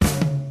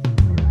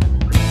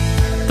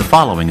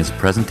following is a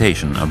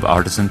presentation of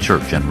Artisan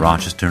Church in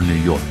Rochester, New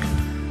York.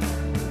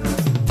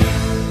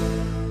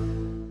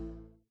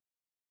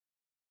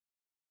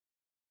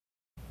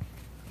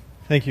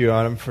 Thank you,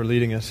 Autumn, for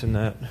leading us in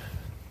that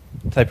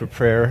type of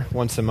prayer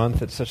once a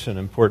month. It's such an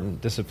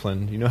important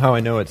discipline. You know how I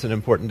know it's an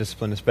important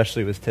discipline,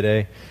 especially with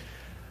today?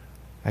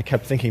 I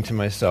kept thinking to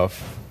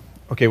myself,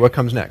 okay, what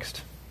comes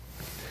next?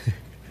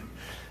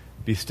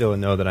 Be still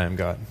and know that I am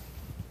God.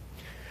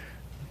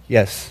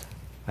 Yes,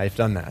 I've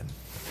done that.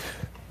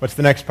 What's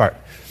the next part?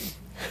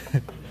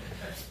 There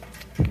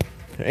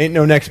ain't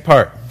no next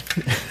part.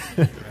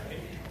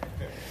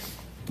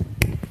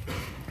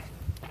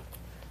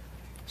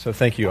 So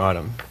thank you,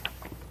 Autumn.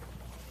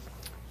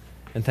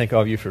 And thank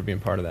all of you for being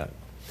part of that.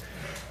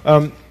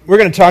 We're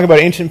going to talk about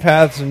ancient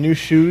paths and new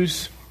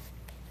shoes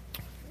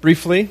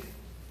briefly.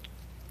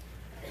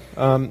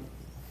 I don't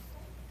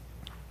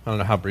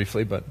know how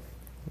briefly, but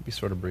it'll be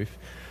sort of brief.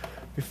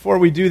 Before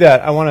we do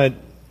that, I want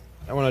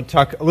to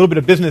talk a little bit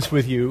of business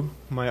with you,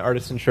 my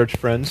Artisan Church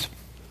friends,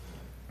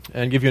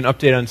 and give you an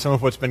update on some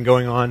of what's been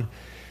going on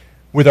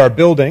with our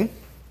building.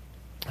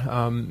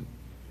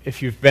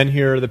 If you've been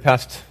here the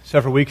past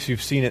several weeks,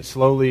 you've seen it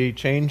slowly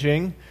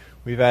changing.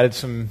 We've added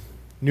some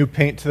new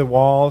paint to the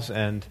walls,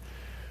 and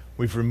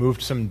we've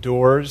removed some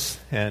doors,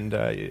 and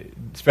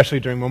especially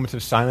during moments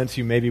of silence,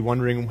 you may be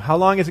wondering, how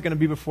long is it going to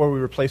be before we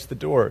replace the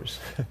doors?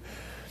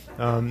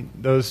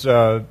 Those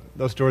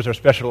doors are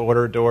special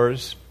order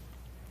doors.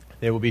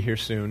 They will be here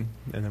soon,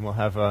 and then we'll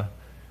have a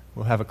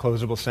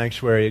closable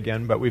sanctuary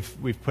again. But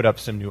we've put up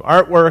some new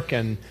artwork,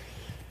 and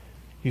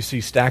you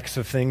see stacks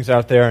of things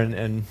out there,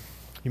 and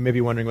you may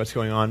be wondering what's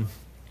going on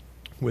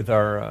with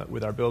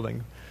our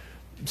building.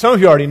 Some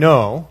of you already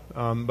know,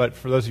 but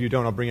for those of you who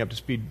don't, I'll bring you up to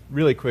speed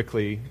really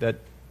quickly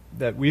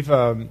that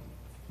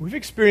we've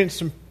experienced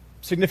some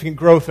significant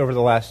growth over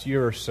the last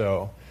year or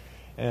so,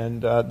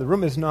 and the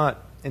room is not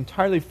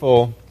entirely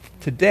full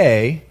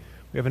today.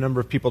 We have a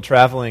number of people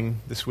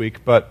traveling this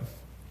week, but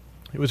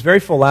it was very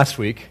full last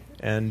week,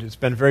 and it's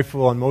been very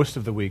full on most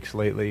of the weeks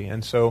lately,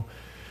 and so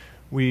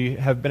we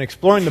have been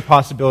exploring the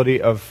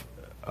possibility of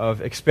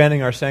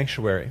expanding our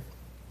sanctuary,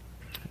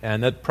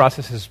 and that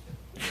process has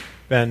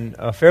been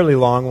a fairly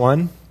long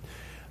one.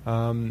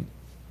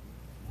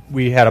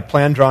 We had a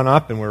plan drawn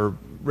up, and we're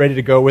ready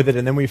to go with it,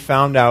 and then we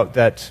found out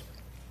that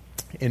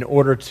in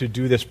order to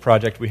do this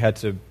project, we had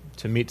to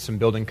meet some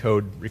building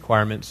code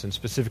requirements, and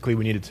specifically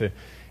we needed to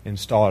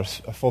install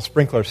a full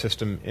sprinkler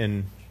system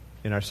in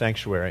our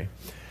sanctuary.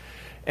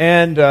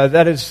 And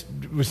that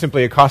was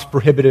simply a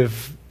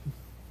cost-prohibitive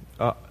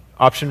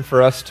option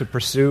for us to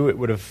pursue. It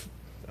would have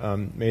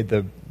made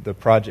the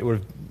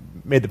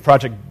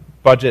project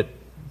budget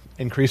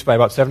increase by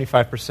about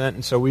 75%,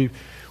 and so we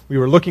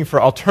were looking for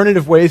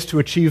alternative ways to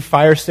achieve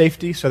fire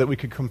safety so that we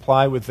could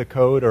comply with the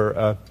code,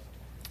 or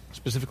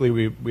specifically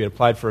we had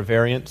applied for a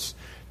variance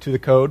to the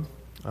code,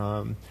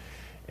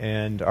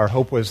 and our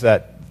hope was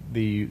that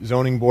the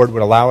zoning board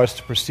would allow us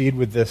to proceed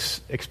with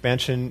this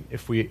expansion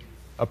if we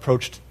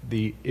approached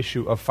the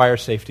issue of fire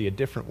safety a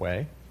different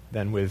way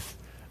than with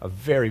a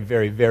very,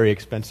 very, very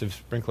expensive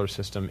sprinkler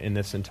system in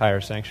this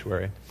entire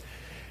sanctuary.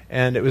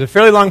 And it was a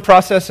fairly long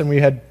process, and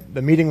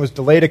the meeting was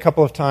delayed a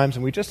couple of times,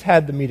 and we just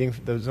had the meeting.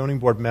 The zoning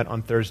board met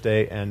on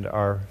Thursday, and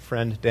our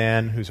friend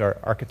Dan, who's our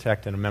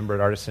architect and a member at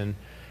Artisan,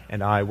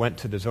 and I went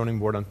to the zoning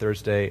board on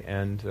Thursday,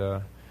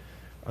 and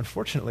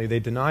unfortunately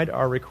they denied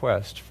our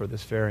request for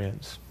this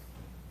variance.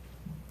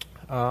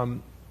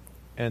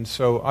 And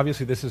so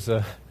obviously this is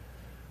a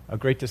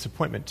great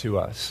disappointment to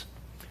us,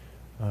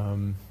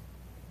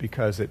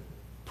 because it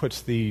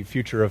puts the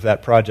future of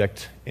that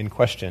project in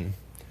question,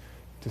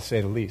 to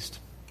say the least.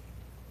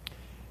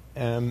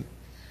 And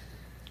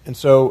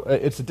so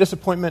it's a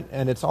disappointment,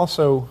 and it's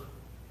also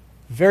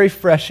very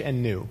fresh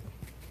and new.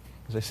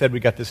 As I said, we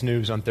got this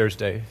news on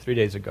Thursday, 3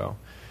 days ago.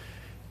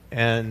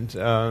 And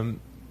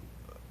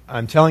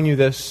I'm telling you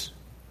this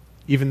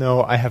even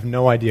though I have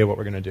no idea what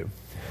we're going to do,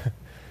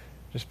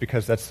 just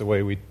because that's the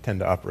way we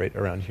tend to operate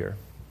around here,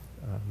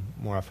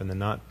 more often than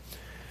not.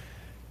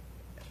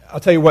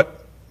 I'll tell you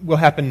what will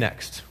happen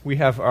next. We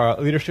have our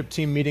leadership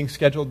team meeting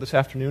scheduled this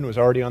afternoon. It was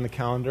already on the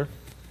calendar,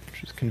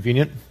 which is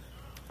convenient.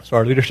 So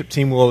our leadership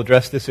team will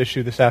address this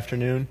issue this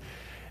afternoon.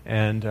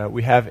 And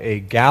we have a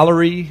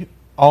gallery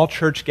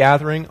all-church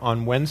gathering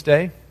on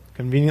Wednesday,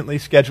 conveniently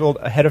scheduled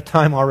ahead of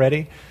time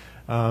already.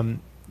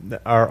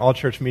 Our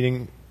all-church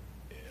meeting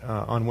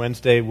on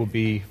Wednesday will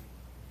be,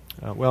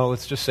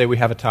 let's just say we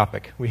have a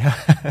topic. We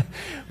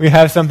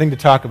have something to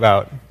talk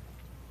about.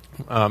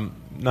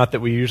 Not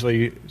that we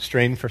usually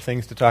strain for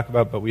things to talk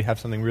about, but we have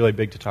something really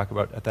big to talk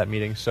about at that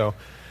meeting. So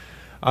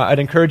I'd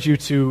encourage you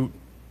to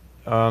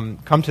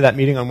come to that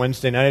meeting on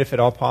Wednesday night if at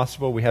all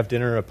possible. We have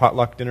dinner, a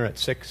potluck dinner at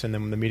 6, and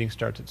then the meeting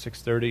starts at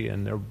 6:30,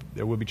 and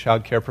there will be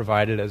child care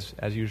provided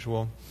as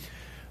usual.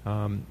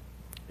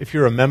 If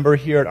you're a member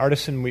here at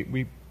Artisan,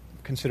 we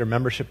consider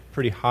membership a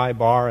pretty high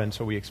bar, and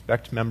so we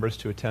expect members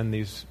to attend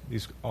these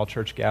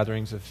all-church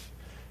gatherings if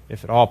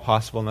at all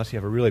possible, unless you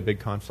have a really big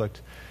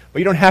conflict. But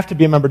you don't have to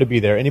be a member to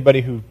be there.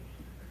 Anybody who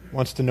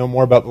wants to know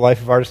more about the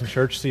life of Artisan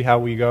Church, see how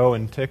we go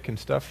and tick and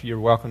stuff, you're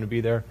welcome to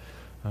be there.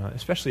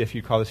 Especially if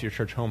you call this your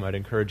church home, I'd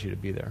encourage you to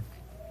be there.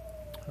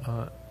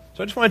 So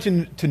I just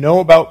wanted to know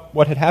about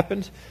what had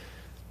happened,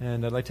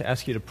 and I'd like to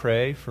ask you to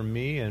pray for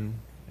me and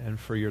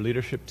for your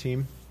leadership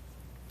team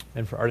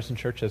and for Artisan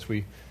Church as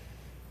we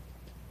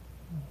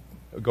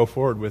go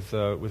forward with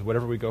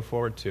whatever we go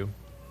forward to.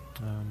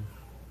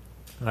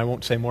 And I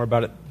won't say more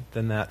about it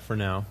than that for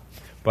now,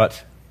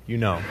 but you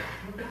know.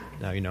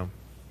 Now you know.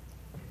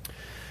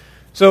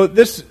 So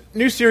this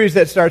new series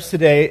that starts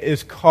today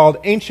is called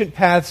Ancient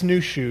Paths,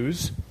 New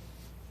Shoes,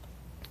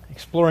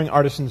 Exploring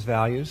Artisans'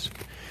 Values.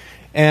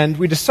 And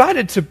we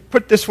decided to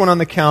put this one on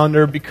the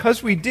calendar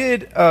because we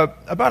did,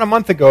 about a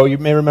month ago, you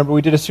may remember,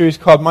 we did a series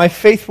called My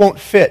Faith Won't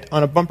Fit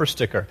on a bumper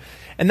sticker.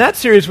 And that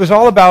series was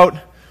all about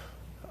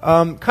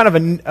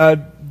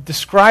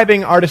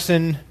describing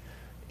Artisan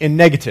in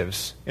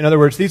negatives. In other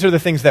words, these are the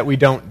things that we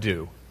don't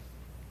do.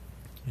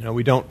 You know,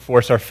 we don't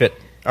force our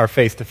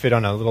faith to fit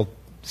on a little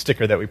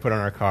sticker that we put on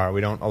our car. We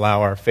don't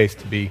allow our faith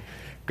to be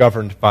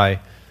governed by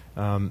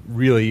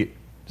really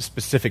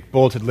specific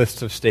bulleted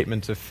lists of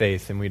statements of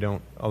faith, and we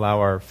don't allow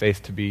our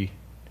faith to be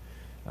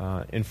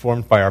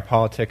informed by our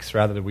politics.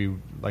 Rather, we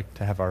like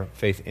to have our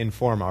faith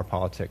inform our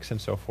politics and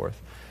so forth.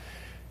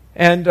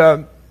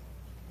 And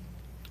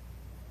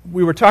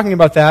we were talking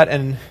about that,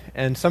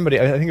 and somebody,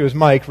 I think it was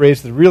Mike,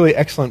 raised the really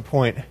excellent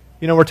point.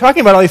 You know, we're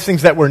talking about all these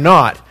things that we're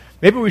not.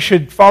 Maybe we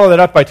should follow that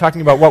up by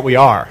talking about what we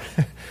are.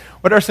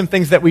 What are some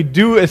things that we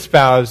do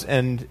espouse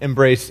and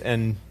embrace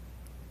and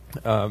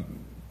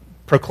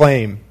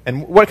proclaim?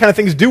 And what kind of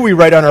things do we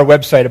write on our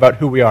website about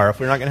who we are if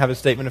we're not going to have a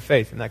statement of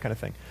faith and that kind of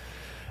thing?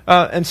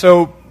 And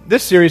so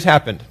this series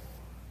happened.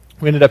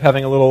 We ended up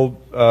having a little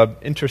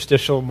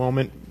interstitial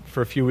moment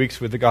for a few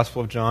weeks with the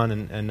Gospel of John,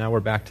 and now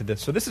we're back to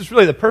this. So this is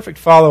really the perfect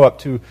follow-up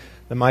to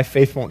the My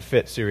Faith Won't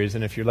Fit series,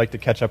 and if you'd like to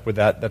catch up with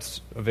that,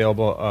 that's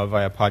available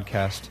via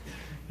podcast.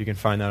 You can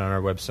find that on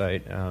our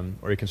website,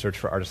 or you can search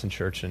for Artisan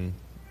Church in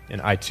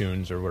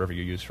iTunes or whatever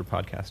you use for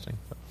podcasting.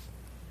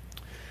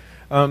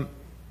 So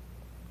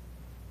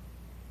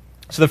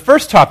the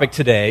first topic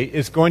today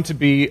is going to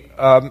be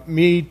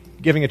me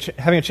having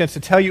a chance to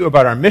tell you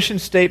about our mission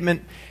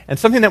statement and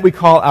something that we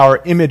call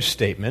our image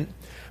statement.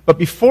 But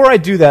before I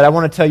do that, I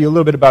want to tell you a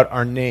little bit about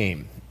our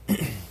name.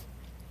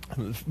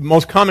 The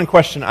most common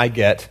question I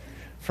get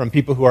from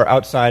people who are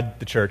outside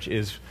the church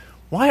is,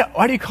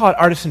 why do you call it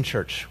Artisan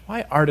Church?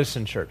 Why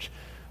Artisan Church?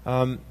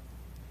 And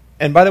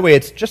by the way,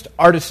 it's just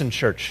Artisan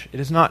Church. It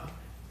is not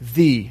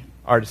the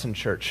Artisan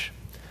Church.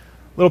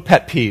 Little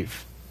pet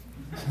peeve.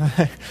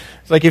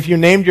 It's like if you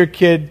named your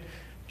kid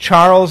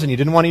Charles and you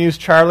didn't want to use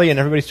Charlie and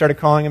everybody started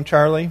calling him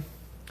Charlie.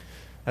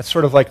 That's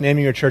sort of like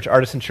naming your church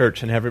Artisan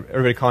Church and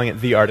everybody calling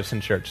it the Artisan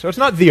Church. So it's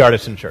not the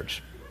Artisan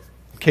Church,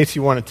 in case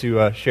you wanted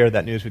to share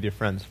that news with your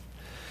friends.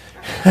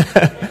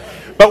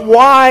 But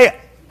why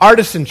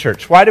Artisan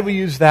Church? Why do we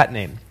use that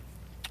name?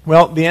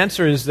 Well, the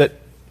answer is that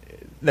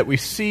we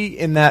see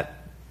in that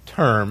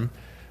term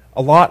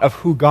a lot of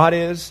who God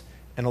is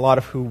and a lot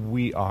of who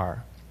we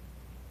are.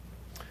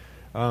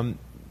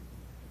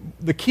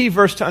 The key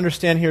verse to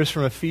understand here is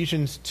from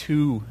Ephesians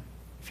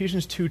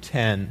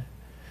 2:10.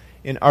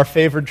 In our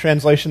favored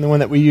translation, the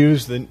one that we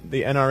use, the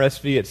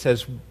NRSV, it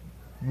says,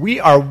 "We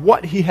are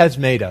what He has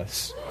made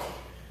us,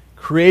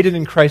 created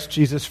in Christ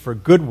Jesus for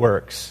good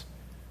works,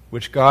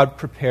 which God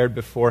prepared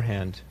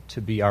beforehand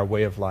to be our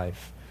way of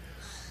life."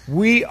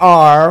 We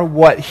are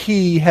what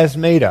He has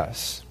made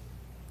us.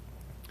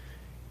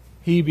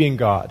 He being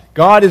God.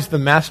 God is the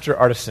master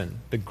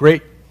artisan, the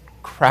great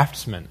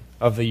craftsman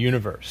of the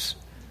universe.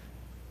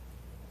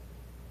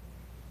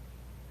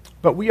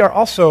 But we are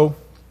also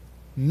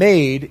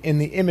made in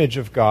the image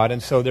of God,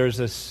 and so there's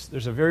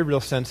a very real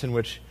sense in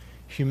which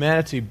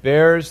humanity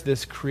bears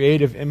this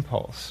creative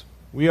impulse.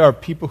 We are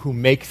people who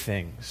make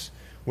things,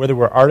 whether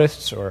we're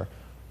artists or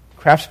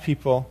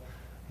craftspeople.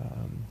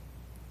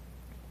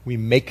 We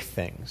make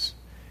things,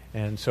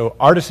 and so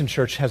Artisan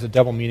Church has a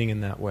double meaning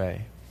in that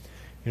way.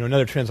 You know,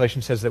 another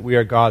translation says that we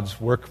are God's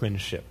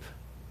workmanship.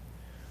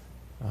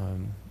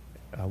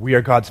 We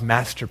are God's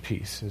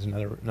masterpiece is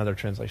another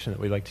translation that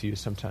we like to use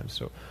sometimes.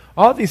 So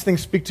all of these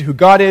things speak to who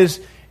God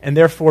is, and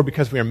therefore,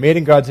 because we are made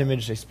in God's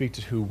image, they speak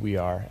to who we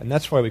are. And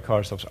that's why we call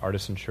ourselves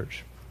Artisan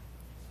Church.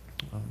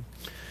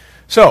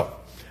 So,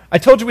 I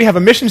told you we have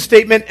a mission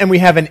statement and we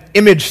have an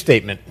image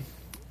statement.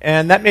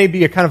 And that may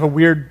be a kind of a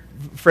weird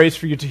phrase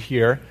for you to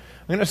hear.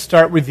 I'm going to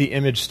start with the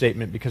image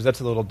statement because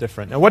that's a little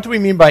different. Now, what do we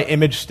mean by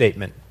image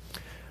statement?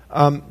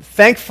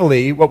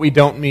 Thankfully, what we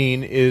don't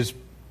mean is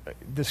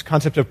this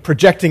concept of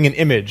projecting an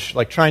image,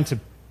 like trying to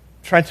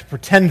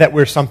pretend that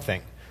we're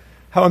something.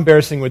 How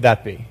embarrassing would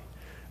that be?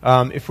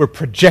 If we're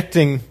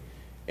projecting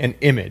an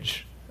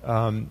image.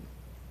 That's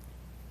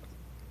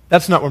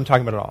not what I'm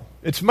talking about at all.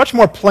 It's a much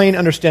more plain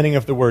understanding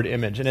of the word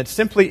image, and it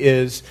simply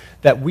is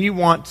that we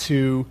want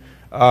to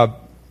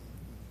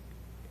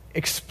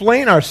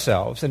explain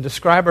ourselves and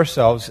describe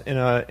ourselves in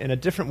a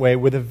different way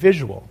with a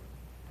visual.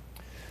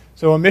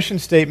 So a mission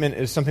statement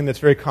is something that's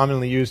very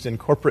commonly used in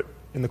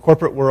the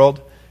corporate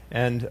world,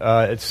 and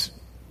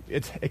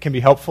it can be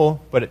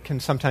helpful, but it can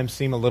sometimes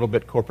seem a little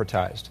bit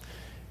corporatized.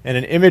 And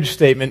an image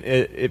statement,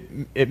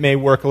 it may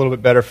work a little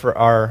bit better for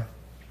our,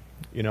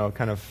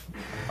 kind of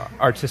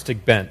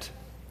artistic bent.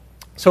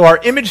 So our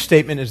image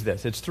statement is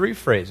this. It's 3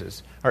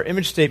 phrases. Our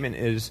image statement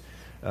is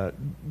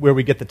where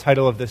we get the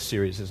title of this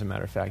series, as a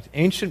matter of fact.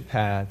 Ancient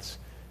Paths,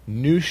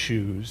 New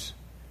Shoes,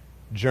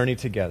 Journey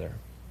Together.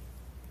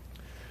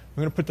 I'm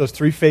going to put those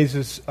 3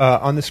 phases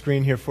on the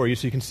screen here for you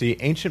so you can see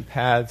Ancient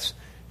Paths,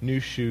 New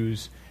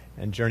Shoes,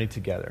 and Journey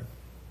Together.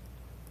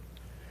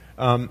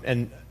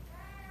 And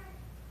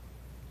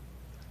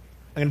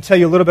I'm going to tell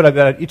you a little bit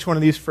about each one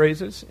of these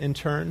phrases in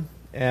turn,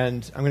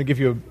 and I'm going to give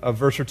you a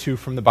verse or 2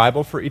 from the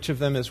Bible for each of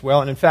them as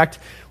well. And in fact,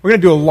 we're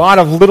going to do a lot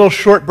of little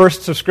short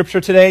bursts of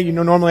Scripture today.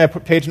 Normally I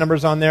put page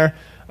numbers on there.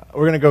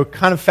 We're going to go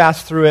kind of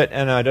fast through it,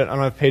 and I don't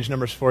have page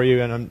numbers for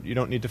you, and you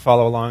don't need to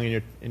follow along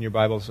in your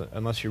Bibles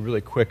unless you're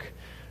really quick.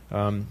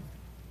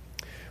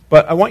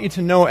 But I want you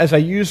to know, as I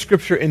use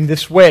Scripture in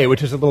this way,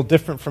 which is a little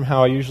different from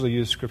how I usually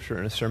use Scripture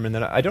in a sermon,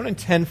 that I don't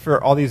intend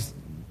for all these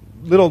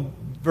little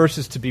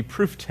verses to be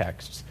proof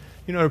texts.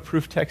 You know what a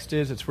proof text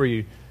is? It's where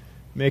you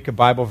make a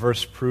Bible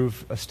verse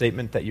prove a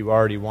statement that you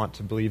already want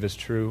to believe is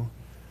true.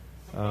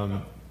 There's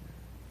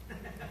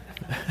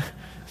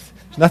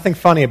nothing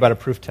funny about a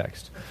proof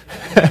text.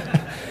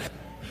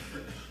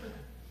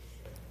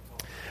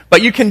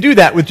 But you can do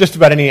that with just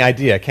about any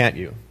idea, can't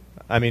you?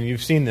 I mean,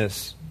 you've seen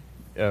this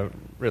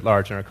writ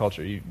large in our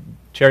culture. You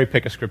cherry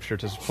pick a scripture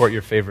to support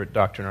your favorite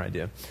doctrine or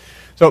idea.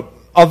 So,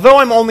 although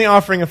I'm only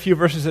offering a few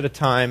verses at a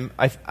time,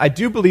 I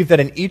do believe that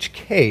in each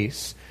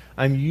case,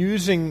 I'm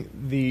using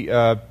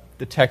the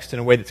text in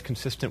a way that's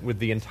consistent with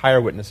the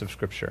entire witness of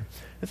Scripture.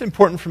 It's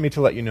important for me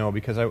to let you know,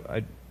 because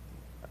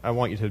I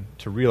want you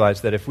to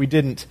realize that if we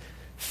didn't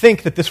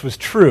think that this was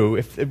true,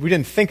 if we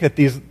didn't think that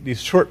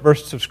these short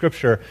bursts of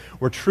Scripture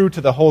were true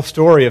to the whole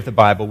story of the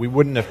Bible, we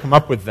wouldn't have come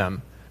up with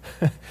them.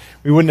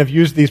 We wouldn't have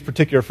used these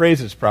particular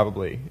phrases,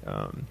 probably.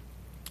 So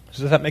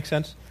does that make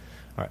sense?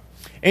 All right.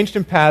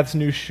 Ancient Paths,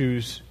 New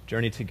Shoes,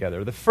 Journey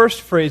Together. The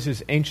first phrase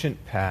is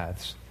Ancient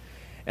Paths.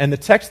 And the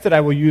text that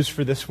I will use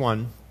for this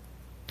one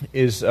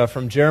is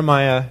from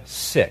Jeremiah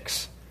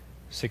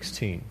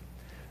 6:16.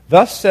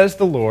 Thus says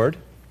the Lord,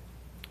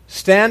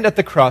 stand at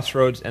the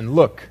crossroads and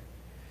look,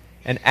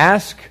 and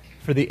ask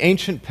for the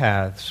ancient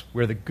paths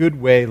where the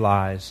good way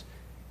lies,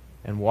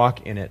 and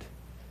walk in it,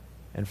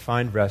 and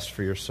find rest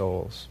for your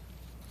souls.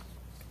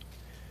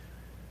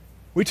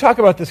 We talk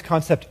about this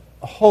concept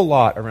a whole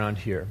lot around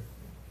here.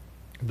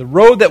 The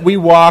road that we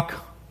walk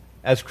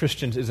as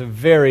Christians is a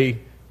very,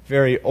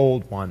 very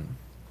old one.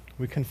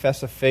 We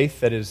confess a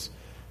faith that is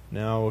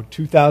now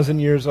 2,000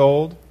 years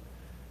old.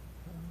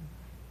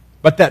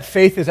 But that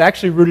faith is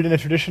actually rooted in a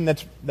tradition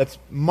that's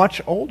much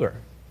older.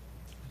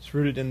 It's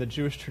rooted in the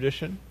Jewish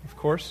tradition, of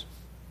course.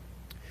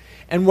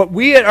 And what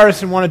we at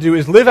Artisan want to do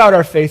is live out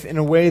our faith in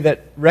a way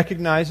that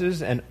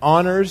recognizes and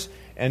honors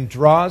and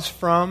draws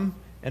from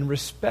and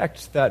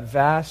respects that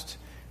vast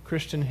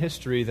Christian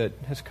history that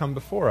has come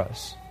before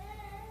us.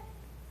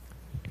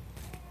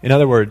 In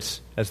other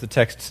words, as the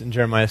text in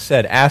Jeremiah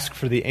said, ask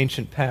for the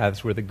ancient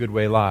paths where the good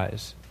way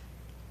lies.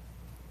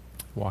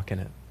 Walk in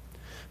it.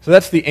 So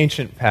that's the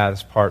ancient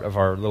paths part of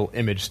our little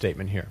image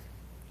statement here.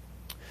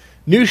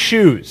 New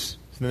shoes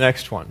is the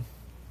next one.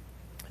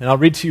 And I'll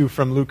read to you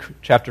from Luke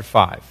chapter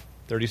 5,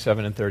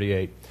 37 and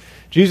 38.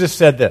 Jesus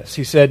said this.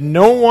 He said,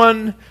 no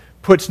one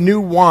puts new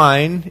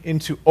wine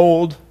into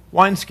old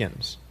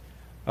wineskins.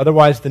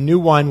 Otherwise the new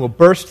wine will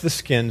burst the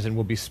skins and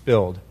will be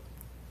spilled,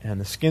 and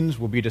the skins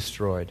will be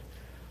destroyed.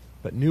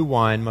 But new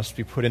wine must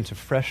be put into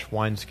fresh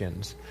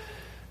wineskins.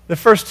 The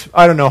first,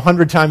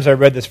 100 times I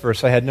read this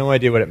verse, I had no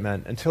idea what it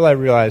meant until I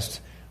realized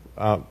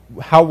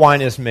how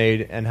wine is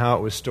made and how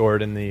it was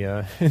stored in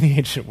the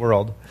ancient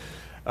world.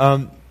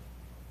 Wine,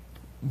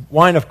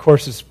 of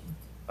course,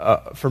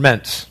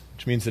 ferments,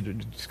 which means that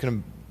it's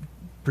going to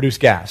produce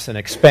gas and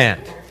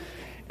expand.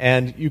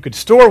 And you could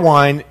store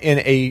wine in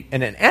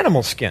an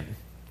animal skin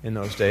in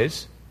those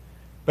days,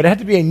 but it had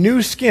to be a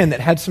new skin that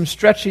had some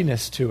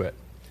stretchiness to it.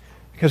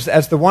 Because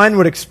as the wine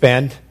would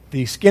expand,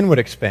 the skin would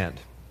expand.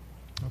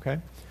 Okay?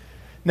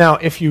 Now,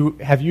 if you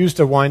have used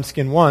a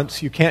wineskin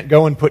once, you can't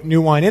go and put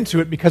new wine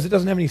into it because it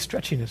doesn't have any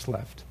stretchiness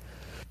left.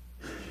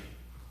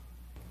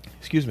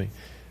 Excuse me.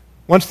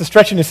 Once the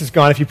stretchiness is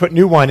gone, if you put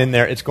new wine in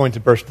there, it's going to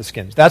burst the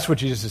skins. That's what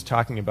Jesus is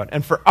talking about.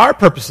 And for our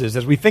purposes,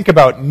 as we think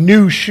about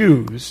new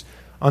shoes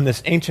on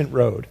this ancient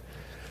road,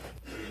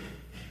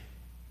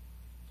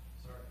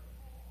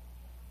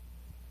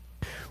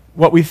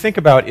 what we think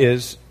about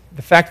is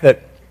the fact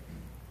that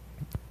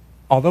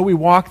although we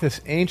walk this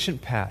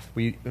ancient path,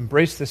 we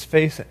embrace this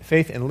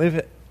faith and live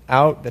it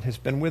out that has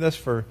been with us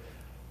for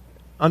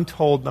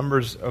untold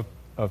numbers of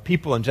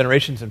people and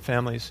generations and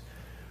families,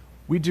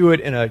 we do it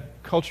in a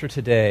culture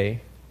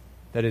today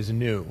that is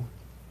new.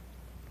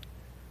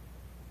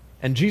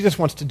 And Jesus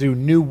wants to do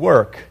new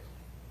work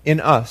in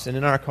us and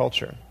in our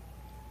culture.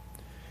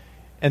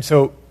 And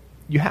so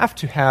you have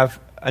to have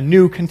a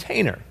new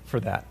container for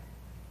that.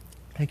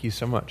 Thank you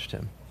so much,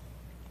 Tim.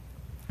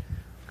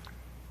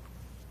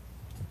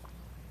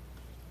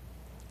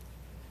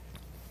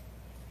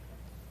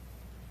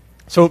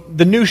 So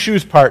the new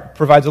shoes part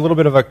provides a little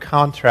bit of a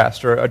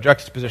contrast or a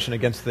juxtaposition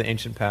against the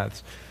ancient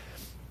paths.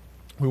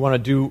 We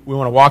want to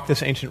walk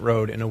this ancient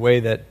road in a way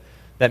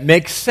that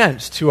makes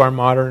sense to our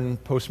modern,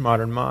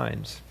 postmodern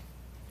minds.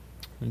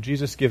 And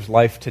Jesus gives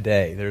life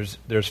today.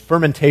 There's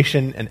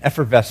fermentation and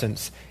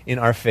effervescence in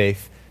our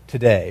faith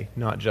today,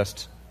 not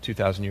just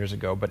 2,000 years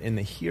ago, but in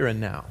the here and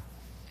now.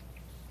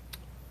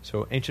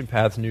 So ancient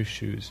paths, new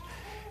shoes.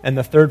 And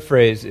the third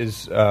phrase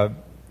is a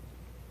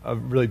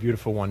really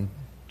beautiful one,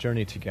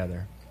 journey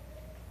together.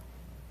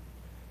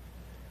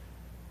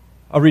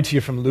 I'll read to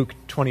you from Luke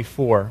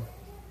 24,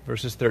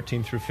 verses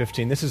 13 through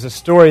 15. This is a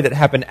story that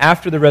happened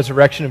after the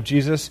resurrection of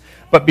Jesus,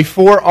 but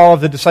before all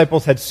of the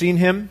disciples had seen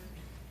him.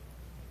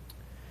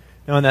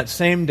 Now on that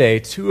same day,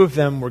 two of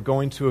them were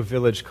going to a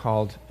village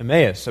called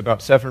Emmaus,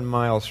 about 7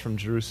 miles from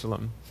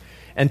Jerusalem,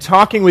 and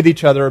talking with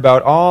each other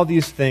about all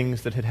these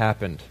things that had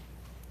happened,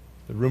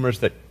 the rumors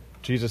that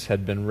Jesus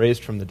had been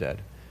raised from the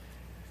dead.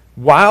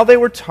 While they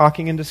were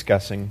talking and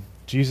discussing,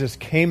 Jesus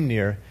came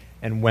near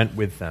and went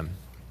with them.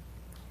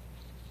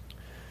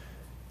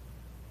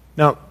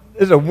 Now,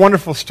 this is a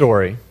wonderful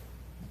story.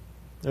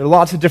 There are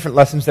lots of different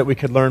lessons that we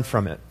could learn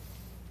from it.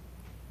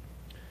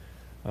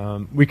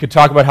 We could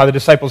talk about how the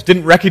disciples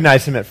didn't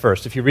recognize him at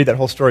first. If you read that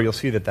whole story, you'll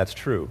see that that's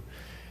true.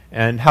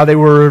 And how they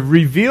were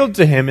revealed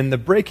to him in the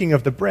breaking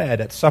of the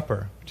bread at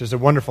supper, which is a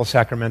wonderful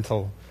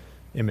sacramental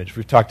image.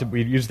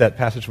 We used that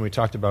passage when we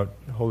talked about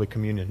Holy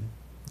Communion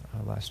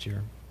last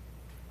year.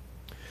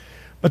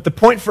 But the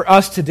point for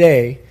us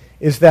today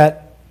is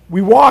that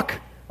we walk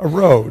a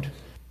road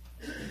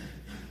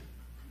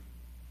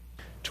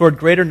toward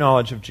greater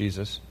knowledge of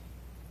Jesus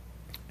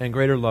and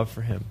greater love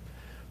for him.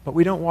 But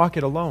we don't walk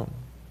it alone.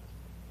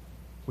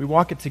 We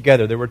walk it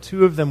together. There were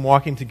two of them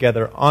walking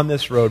together on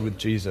this road with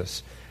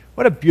Jesus.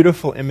 What a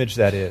beautiful image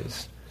that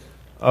is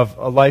of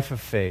a life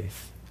of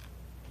faith.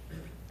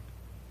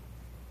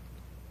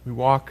 We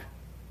walk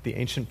the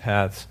ancient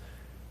paths.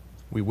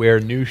 We wear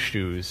new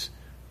shoes.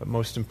 But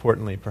most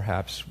importantly,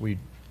 perhaps, we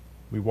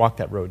walk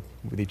that road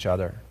with each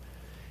other.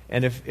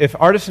 And if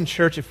Artisan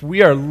Church, if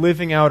we are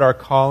living out our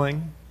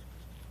calling,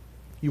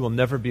 you will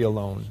never be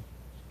alone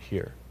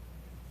here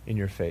in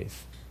your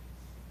faith.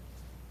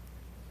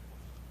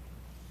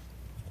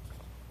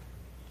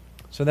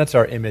 So that's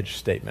our image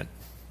statement.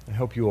 I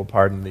hope you will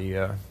pardon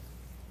the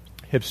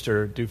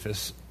hipster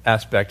doofus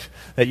aspect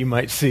that you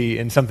might see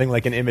in something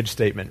like an image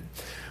statement.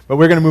 But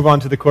we're going to move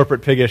on to the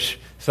corporate piggish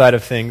side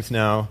of things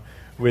now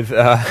with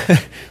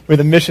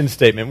a mission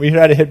statement. We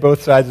try to hit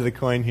both sides of the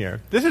coin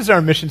here. This is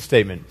our mission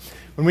statement.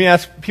 When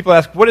people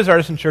ask, what is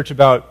Artisan Church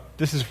about?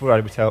 This is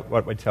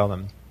what we tell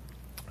them.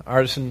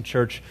 Artisan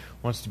Church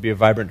wants to be a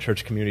vibrant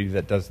church community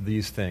that does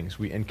these things.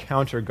 We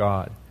encounter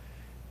God,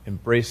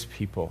 embrace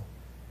people,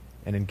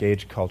 and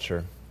engage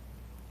culture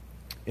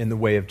in the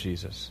way of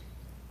Jesus.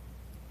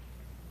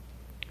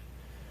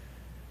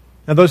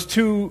 Now those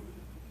two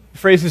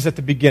phrases at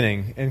the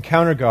beginning,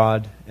 encounter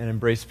God and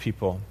embrace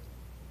people,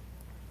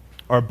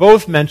 are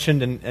both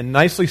mentioned and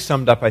nicely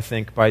summed up, I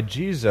think, by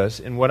Jesus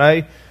in what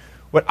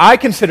I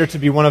consider to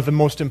be one of the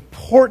most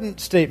important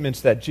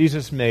statements that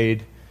Jesus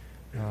made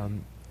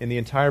in the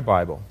entire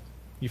Bible.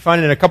 You find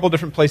it in a couple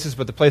different places,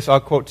 but the place I'll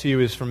quote to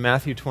you is from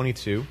Matthew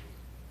 22,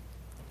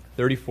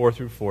 34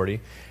 through 40.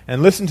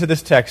 And listen to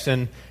this text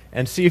and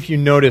see if you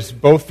notice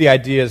both the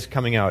ideas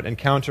coming out.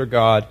 Encounter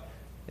God,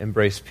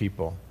 embrace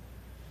people.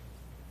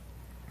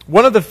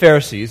 One of the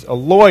Pharisees, a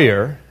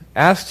lawyer,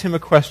 asked him a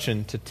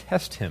question to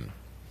test him.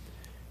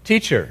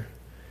 Teacher,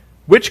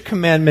 which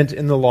commandment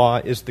in the law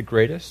is the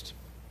greatest?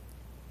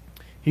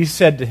 He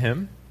said to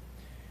him,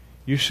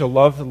 you shall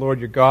love the Lord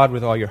your God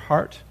with all your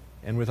heart,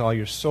 and with all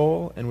your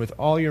soul, and with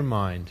all your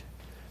mind.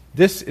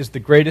 This is the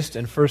greatest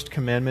and first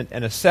commandment,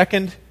 and a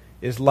second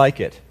is like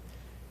it.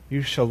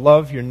 You shall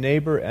love your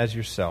neighbor as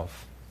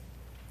yourself.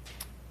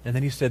 And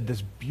then he said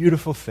this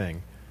beautiful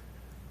thing,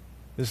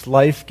 this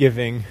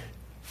life-giving,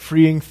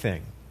 freeing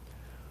thing.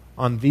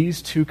 On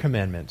these two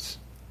commandments,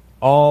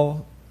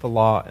 all the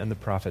law and the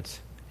prophets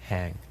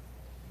hang.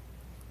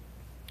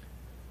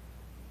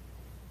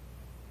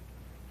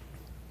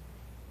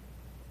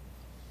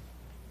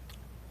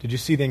 Did you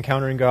see the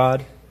encountering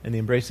God and the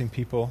embracing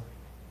people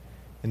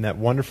in that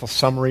wonderful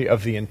summary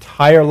of the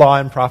entire law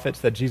and prophets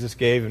that Jesus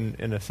gave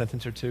in a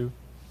sentence or two?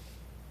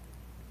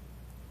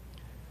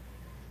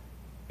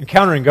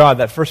 Encountering God,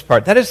 that first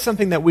part, that is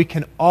something that we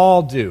can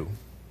all do.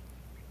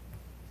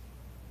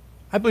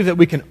 I believe that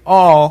we can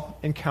all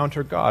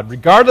encounter God,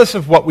 regardless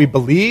of what we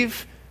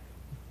believe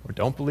or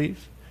don't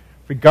believe,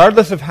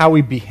 regardless of how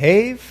we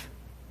behave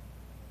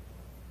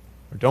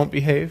or don't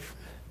behave.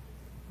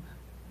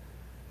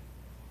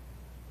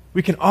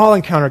 We can all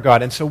encounter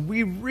God, and so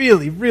we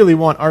really, really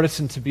want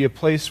Artisan to be a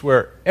place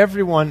where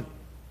everyone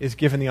is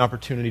given the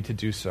opportunity to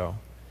do so.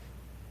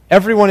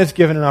 Everyone is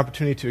given an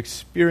opportunity to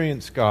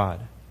experience God.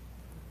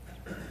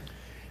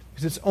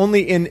 Because it's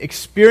only in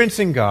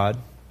experiencing God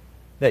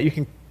that you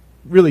can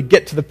really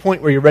get to the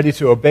point where you're ready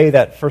to obey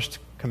that first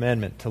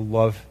commandment, to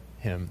love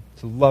Him,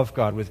 to love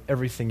God with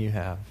everything you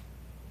have.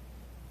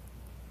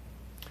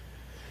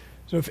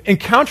 So if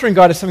encountering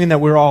God is something that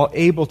we're all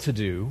able to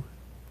do,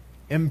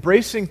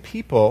 embracing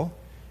people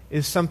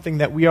is something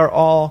that we are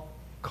all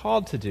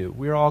called to do.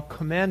 We are all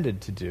commanded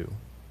to do.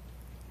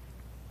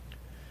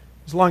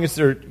 As long as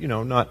they're,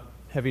 not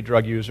heavy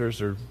drug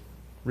users or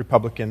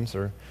Republicans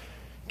or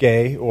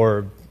gay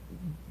or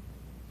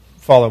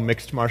follow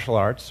mixed martial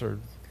arts or,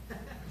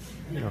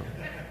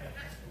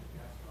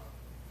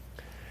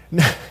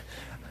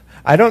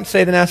 I don't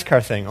say the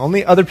NASCAR thing.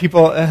 Only other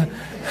people...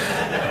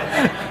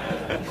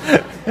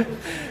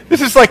 This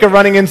is like a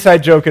running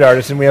inside joke at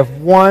Artisan. We have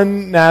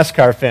one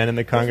NASCAR fan in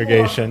the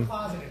congregation.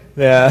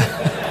 Yeah.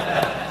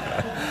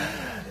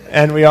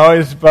 And we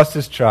always bust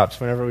his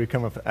chops whenever we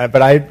come up.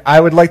 But I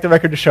would like the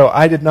record to show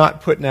I did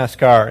not put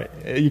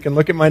NASCAR. You can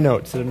look at my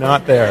notes. They're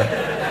not there.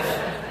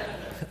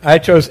 I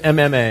chose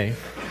MMA.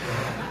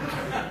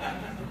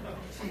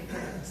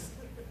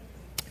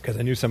 Because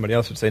I knew somebody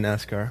else would say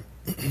NASCAR.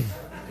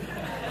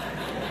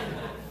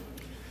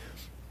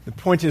 The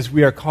point is,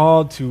 we are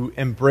called to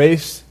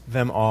embrace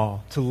them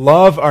all, to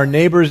love our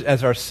neighbors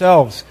as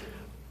ourselves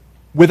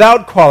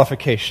without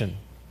qualification.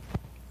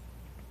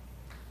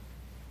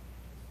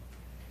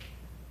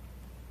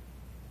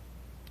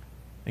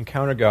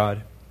 Encounter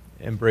God,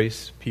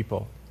 embrace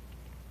people,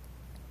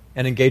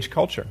 and engage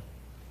culture.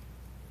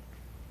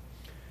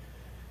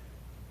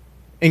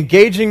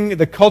 Engaging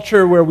the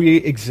culture where we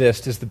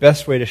exist is the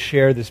best way to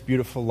share this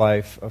beautiful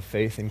life of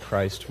faith in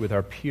Christ with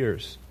our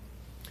peers.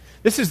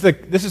 This is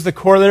the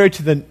corollary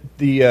to the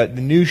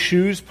new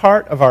shoes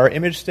part of our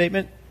image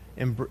statement,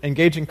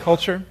 engaging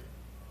culture.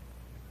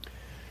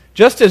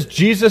 Just as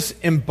Jesus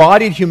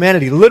embodied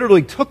humanity,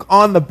 literally took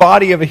on the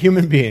body of a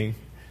human being,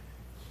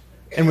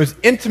 and was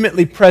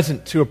intimately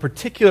present to a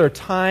particular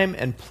time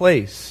and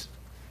place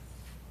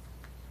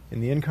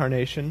in the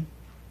incarnation.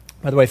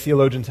 By the way,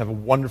 theologians have a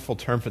wonderful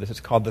term for this. It's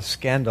called the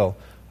scandal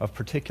of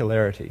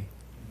particularity.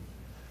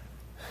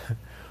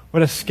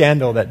 What a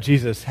scandal that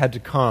Jesus had to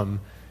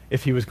come,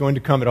 if he was going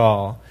to come at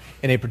all,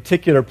 in a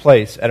particular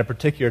place at a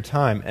particular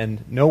time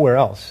and nowhere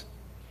else.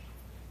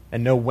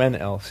 And no when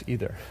else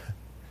either.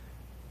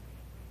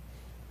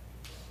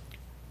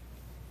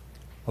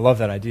 I love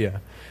that idea.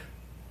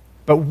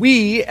 But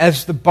we,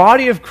 as the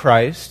body of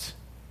Christ,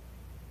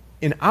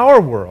 in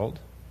our world,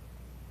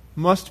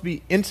 must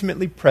be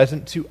intimately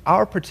present to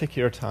our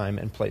particular time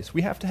and place.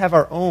 We have to have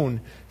our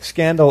own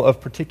scandal of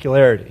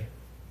particularity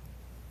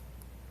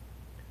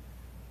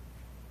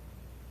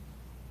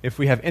if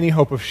we have any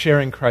hope of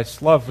sharing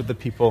Christ's love with the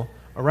people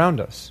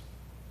around us.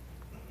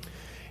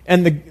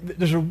 And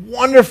there's a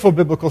wonderful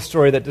biblical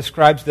story that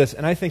describes this,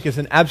 and I think is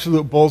an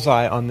absolute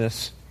bullseye on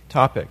this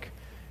topic.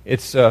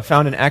 It's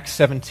found in Acts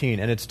 17,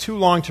 and it's too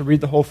long to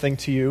read the whole thing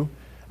to you.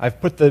 I've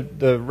put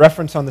the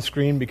reference on the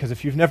screen because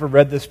if you've never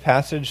read this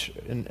passage,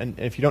 and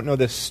if you don't know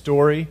this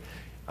story,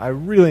 I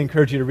really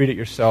encourage you to read it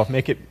yourself.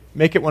 Make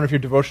it one of your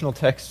devotional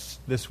texts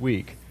this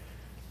week.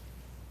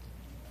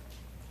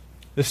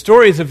 The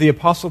story is of the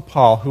Apostle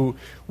Paul, who,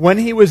 when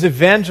he was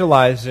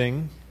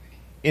evangelizing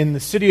in the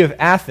city of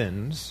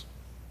Athens,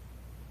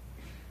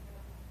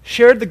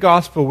 shared the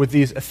gospel with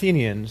these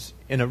Athenians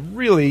in a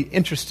really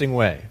interesting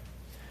way.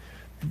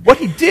 What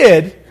he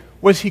did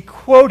was he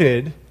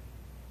quoted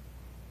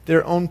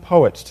their own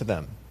poets to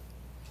them.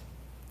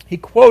 He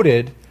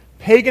quoted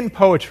pagan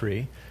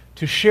poetry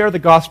to share the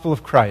gospel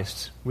of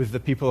Christ with the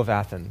people of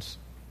Athens.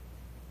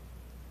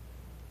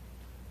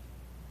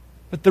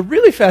 But the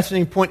really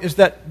fascinating point is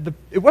that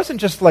it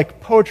wasn't just like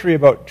poetry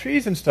about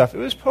trees and stuff. It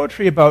was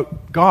poetry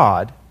about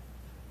God.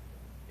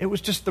 It was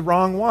just the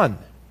wrong one.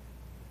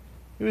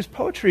 It was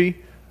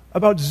poetry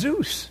about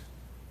Zeus.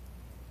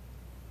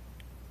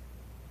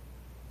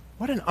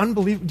 What an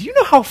unbelievable... Do you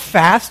know how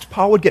fast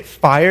Paul would get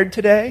fired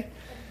today?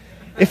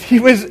 If he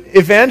was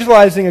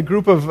evangelizing a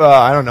group of,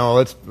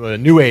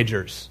 New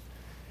Agers,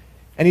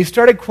 and he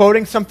started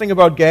quoting something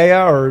about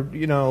Gaia or,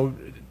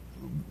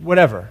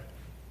 whatever,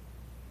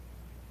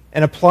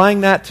 and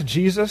applying that to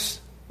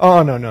Jesus,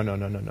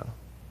 no.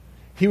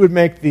 He would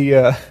make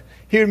the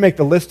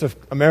list of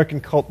American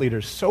cult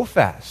leaders so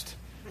fast.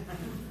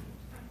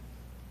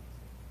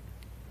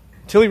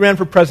 Until he ran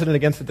for president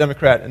against the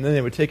Democrat, and then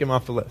they would take him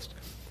off the list.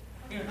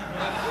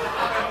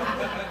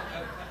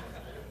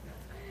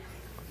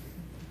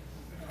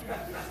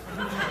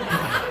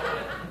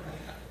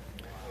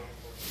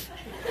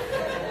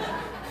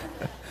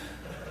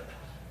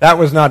 That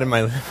was not in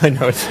my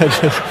notes. I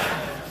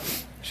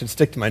should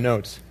stick to my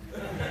notes.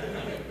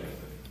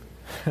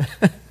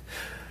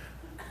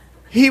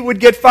 He would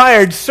get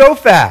fired so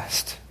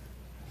fast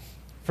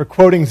for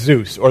quoting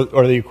Zeus or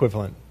the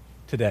equivalent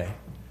today.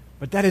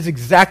 But that is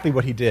exactly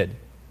what he did.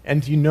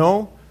 And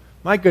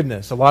my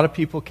goodness, a lot of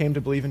people came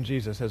to believe in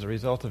Jesus as a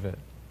result of it.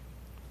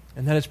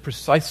 And that is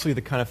precisely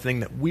the kind of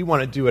thing that we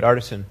want to do at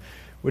Artisan,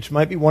 which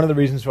might be one of the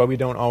reasons why we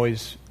don't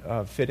always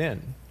fit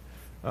in.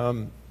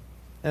 And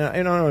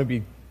I don't want to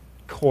be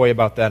coy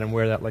about that and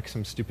wear that like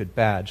some stupid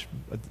badge,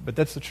 but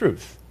that's the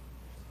truth.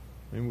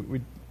 I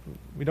mean,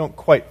 we don't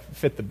quite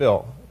fit the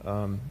bill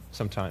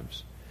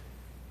sometimes.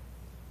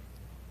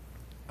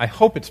 I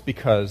hope it's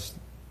because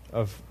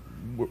of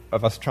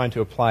of us trying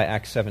to apply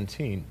Acts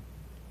 17,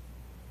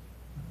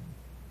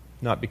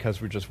 not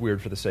because we're just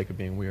weird for the sake of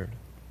being weird.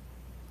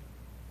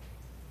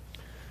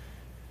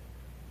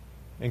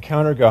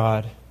 Encounter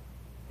God,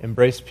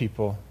 embrace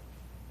people,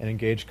 and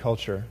engage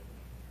culture.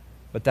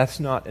 But that's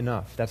not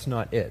enough. That's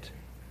not it.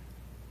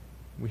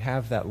 We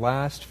have that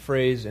last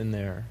phrase in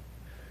there,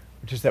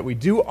 which is that we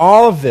do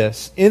all of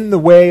this in the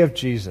way of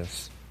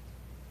Jesus.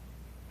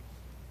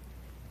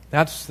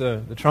 That's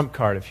the trump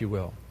card, if you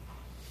will.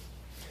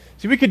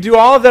 See, we could do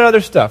all of that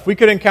other stuff. We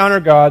could encounter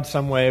God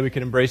some way. We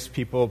could embrace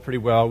people pretty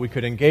well. We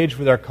could engage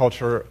with our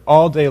culture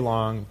all day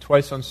long,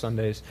 twice on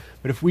Sundays.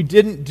 But if we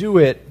didn't do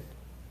it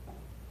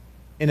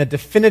in a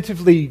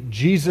definitively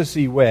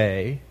Jesus-y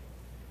way,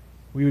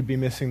 we would be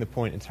missing the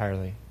point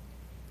entirely.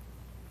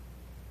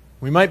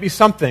 We might be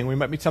something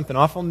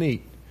awful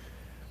neat,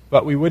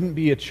 but we wouldn't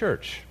be a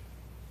church.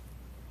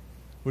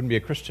 Wouldn't be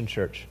a Christian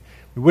church.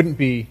 We wouldn't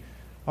be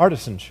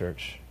Artisan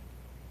Church.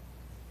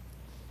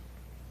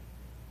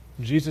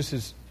 Jesus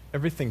is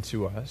everything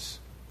to us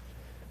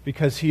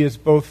because he is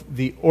both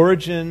the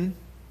origin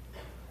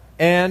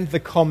and the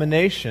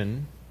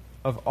culmination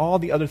of all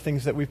the other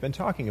things that we've been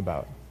talking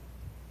about.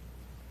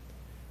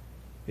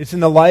 It's in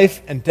the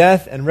life and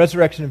death and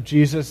resurrection of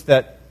Jesus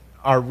that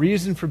our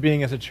reason for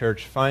being as a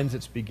church finds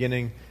its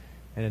beginning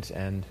and its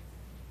end,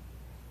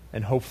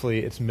 and hopefully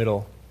its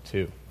middle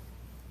too.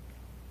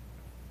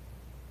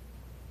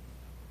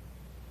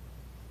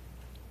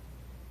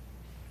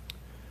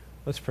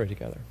 Let's pray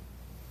together.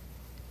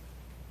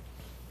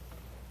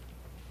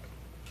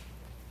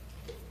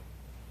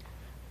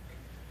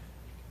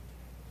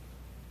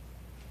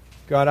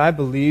 God, I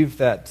believe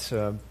that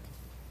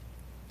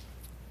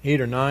 8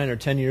 or 9 or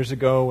 10 years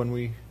ago when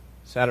we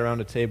sat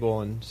around a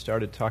table and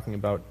started talking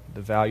about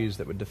the values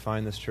that would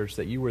define this church,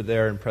 that you were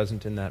there and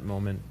present in that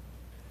moment.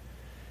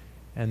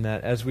 And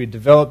that as we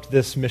developed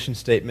this mission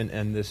statement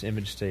and this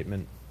image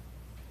statement,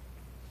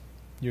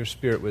 your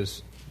Spirit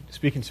was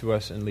speaking to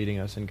us and leading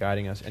us and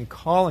guiding us and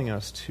calling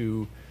us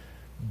to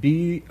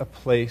be a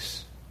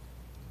place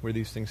where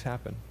these things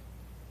happen.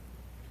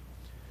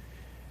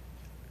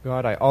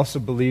 God, I also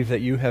believe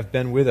that you have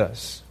been with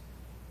us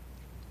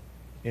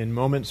in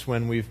moments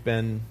when we've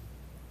been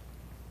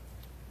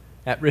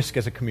at risk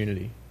as a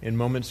community, in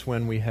moments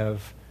when we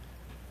have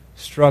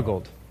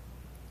struggled,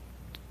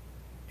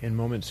 in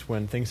moments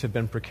when things have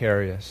been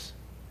precarious.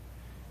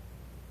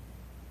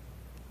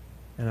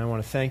 And I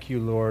want to thank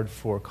you, Lord,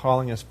 for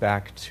calling us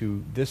back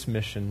to this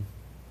mission,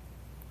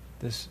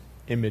 this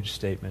image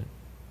statement,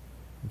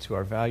 and to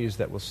our values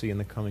that we'll see in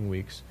the coming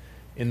weeks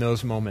in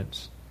those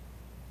moments.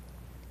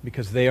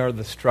 Because they are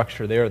the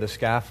structure, they are the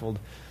scaffold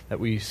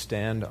that we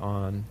stand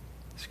on,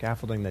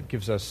 scaffolding that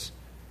gives us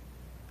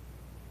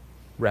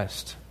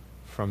rest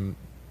from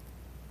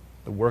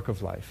the work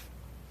of life.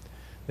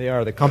 They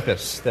are the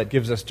compass that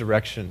gives us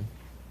direction,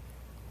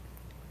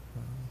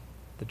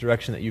 the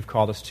direction that you've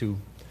called us to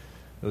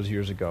those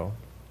years ago.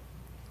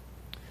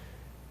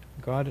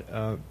 God,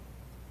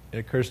 it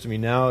occurs to me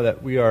now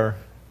that we are,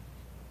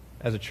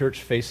 as a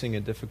church, facing a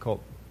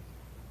difficult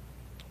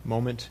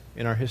moment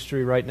in our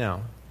history right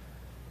now.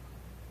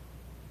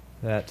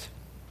 That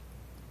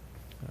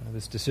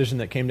this decision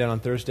that came down on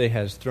Thursday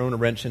has thrown a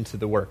wrench into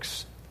the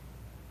works,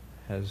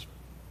 has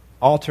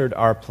altered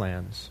our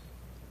plans.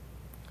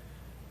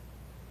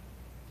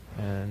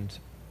 And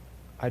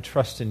I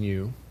trust in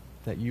you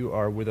that you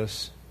are with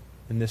us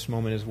in this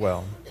moment as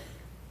well.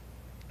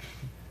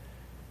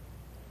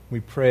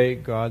 We pray,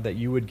 God, that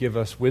you would give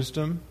us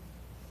wisdom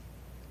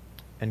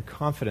and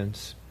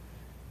confidence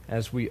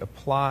as we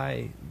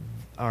apply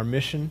our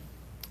mission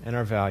and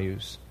our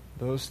values,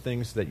 those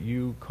things that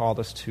you called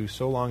us to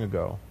so long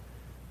ago,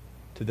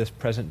 to this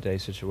present day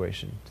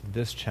situation, to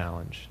this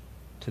challenge,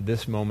 to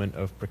this moment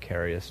of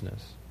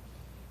precariousness.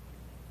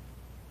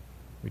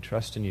 We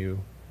trust in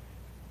you.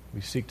 We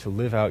seek to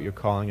live out your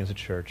calling as a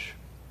church,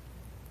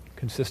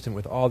 consistent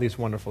with all these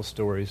wonderful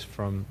stories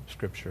from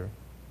Scripture.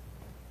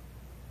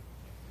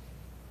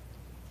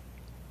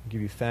 We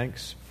give you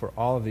thanks for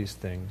all of these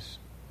things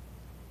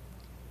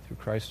through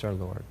Christ our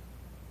Lord.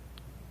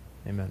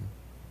 Amen.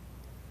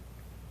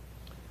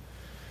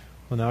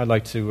 Well, now I'd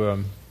like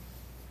to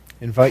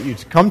invite you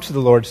to come to the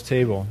Lord's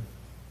table.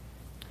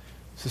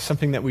 This is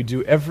something that we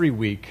do every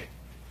week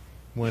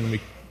when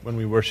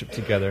we worship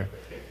together.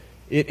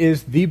 It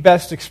is the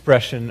best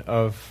expression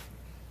of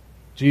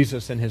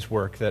Jesus and his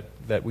work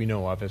that we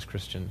know of as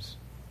Christians.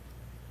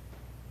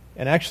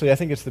 And actually, I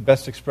think it's the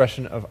best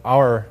expression of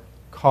our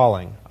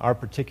calling, our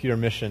particular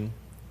mission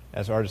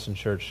as Artisan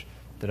Church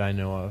that I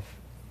know of.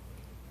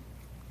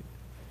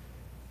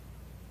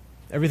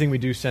 Everything we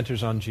do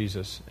centers on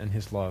Jesus and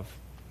his love.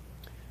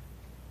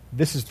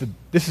 This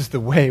is the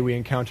way we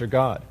encounter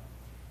God,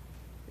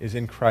 is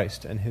in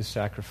Christ and his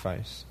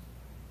sacrifice.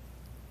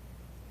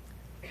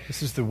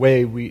 This is the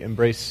way we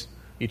embrace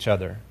each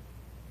other,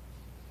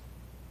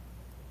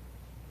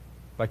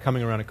 by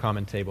coming around a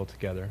common table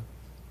together.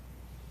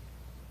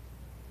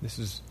 This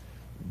is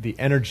the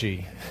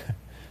energy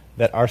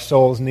that our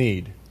souls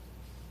need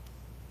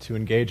to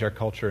engage our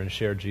culture and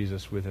share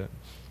Jesus with it.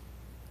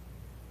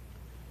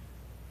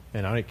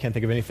 And I can't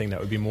think of anything that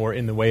would be more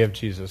in the way of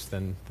Jesus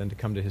than to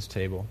come to his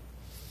table.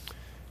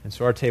 And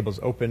so our table is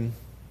open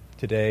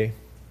today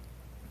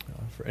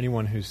for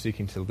anyone who's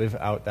seeking to live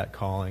out that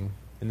calling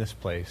in this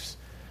place,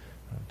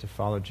 to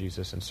follow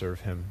Jesus and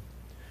serve him.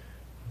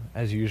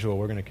 As usual,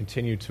 we're going to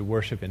continue to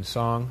worship in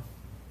song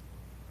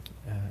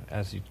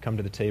as you come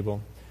to the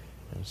table.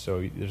 And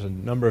so there's a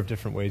number of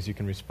different ways you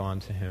can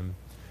respond to him.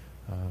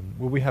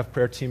 Will we have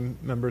prayer team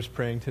members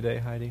praying today,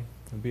 Heidi?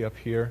 They'll be up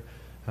here.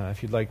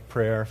 If you'd like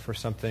prayer for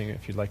something,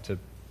 if you'd like to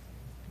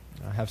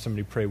have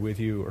somebody pray with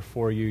you or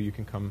for you, you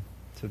can come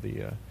to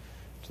the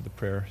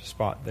prayer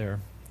spot there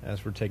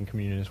as we're taking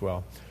communion as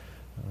well.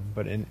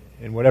 But in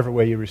whatever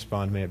way you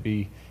respond, may it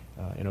be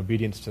in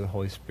obedience to the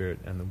Holy Spirit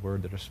and the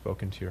word that are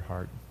spoken to your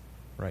heart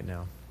right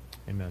now.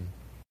 Amen.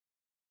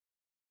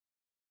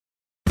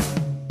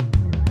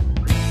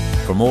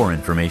 For more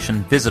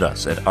information, visit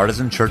us at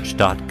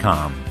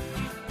artisanchurch.com.